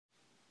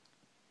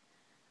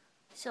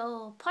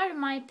So part of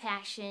my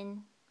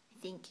passion,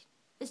 I think,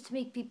 is to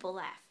make people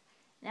laugh.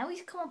 And I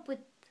always come up with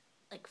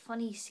like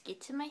funny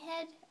skits in my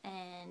head,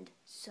 and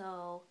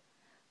so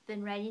I've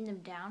been writing them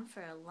down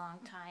for a long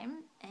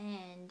time,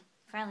 and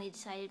finally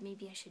decided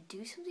maybe I should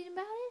do something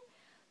about it.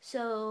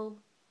 So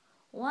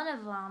one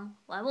of them,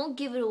 well, I won't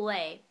give it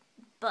away,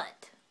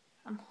 but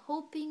I'm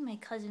hoping my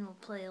cousin will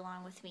play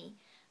along with me.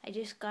 I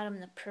just got him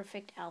the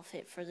perfect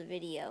outfit for the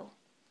video.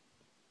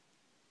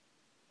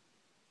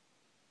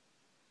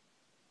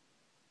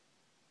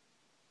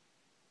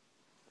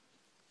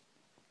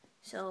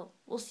 So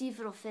we'll see if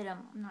it'll fit him.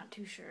 I'm not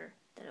too sure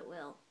that it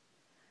will.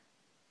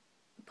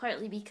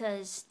 Partly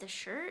because the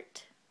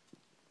shirt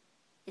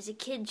is a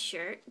kid's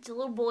shirt. It's a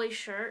little boy's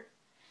shirt.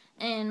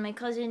 And my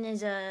cousin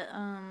is a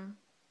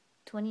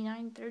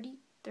 29,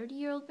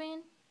 30-year-old man.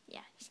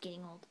 Yeah, he's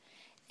getting old.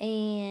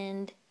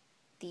 And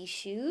these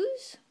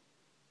shoes,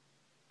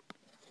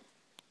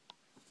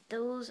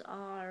 those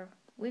are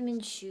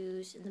women's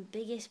shoes, and the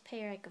biggest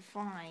pair I could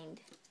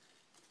find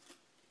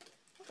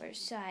were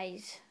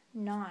size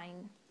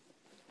 9.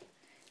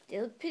 They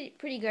look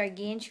pretty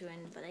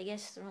gargantuan, but I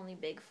guess they're only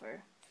big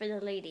for the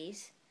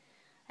ladies.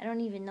 I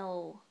don't even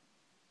know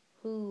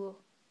who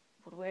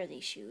would wear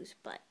these shoes,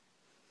 but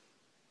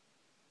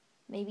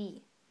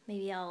maybe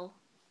I'll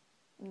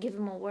give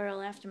them a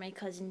whirl after my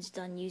cousin's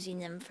done using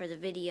them for the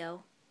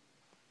video.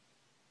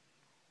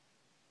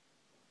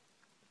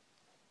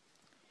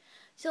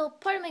 So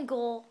part of my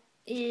goal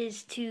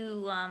is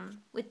to,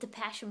 with the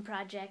passion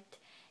project,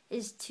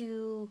 is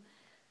to,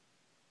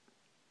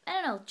 I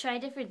don't know, try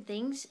different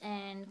things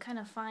and kind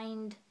of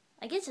find,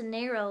 I guess,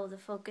 narrow the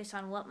focus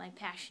on what my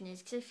passion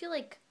is, because I feel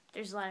like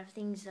there's a lot of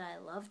things that I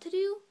love to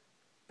do,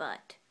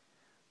 but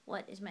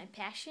what is my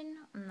passion?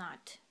 I'm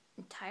not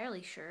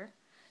entirely sure.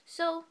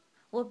 So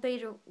what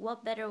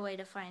better way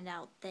to find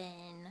out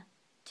than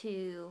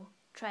to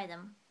try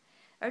them,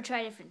 or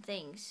try different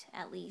things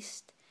at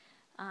least.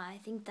 I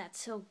think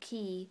that's so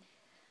key,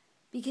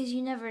 because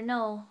you never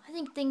know. I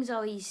think things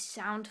always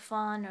sound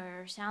fun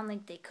or sound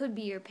like they could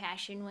be your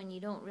passion when you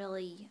don't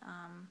really,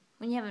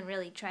 when you haven't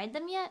really tried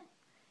them yet.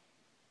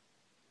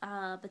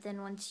 But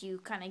then once you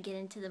kind of get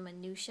into the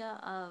minutia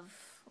of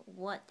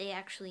what they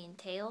actually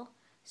entail,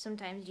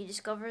 sometimes you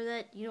discover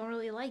that you don't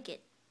really like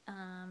it.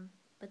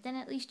 But then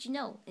at least you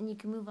know, and you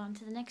can move on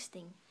to the next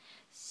thing.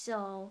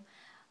 So,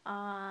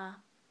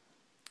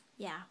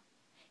 yeah.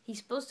 He's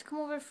supposed to come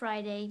over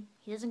Friday.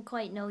 He doesn't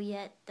quite know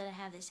yet that I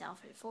have this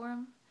outfit for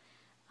him.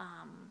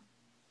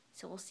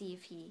 So we'll see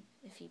if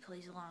he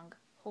plays along.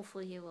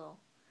 Hopefully he will.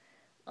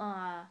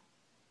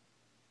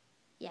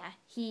 Yeah,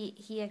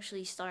 he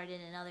actually starred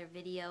in another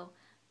video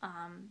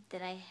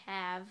that I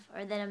have,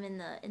 or that I'm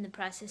in the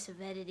process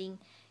of editing,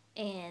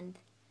 and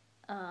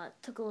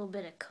took a little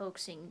bit of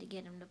coaxing to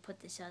get him to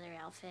put this other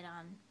outfit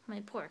on.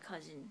 My poor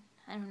cousin.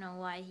 I don't know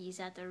why he's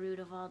at the root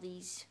of all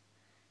these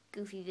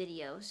goofy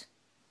videos.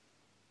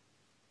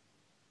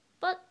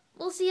 But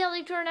we'll see how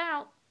they turn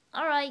out.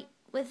 Alright,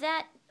 with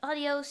that,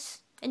 adios.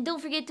 And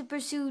don't forget to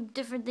pursue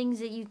different things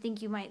that you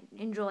think you might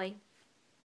enjoy.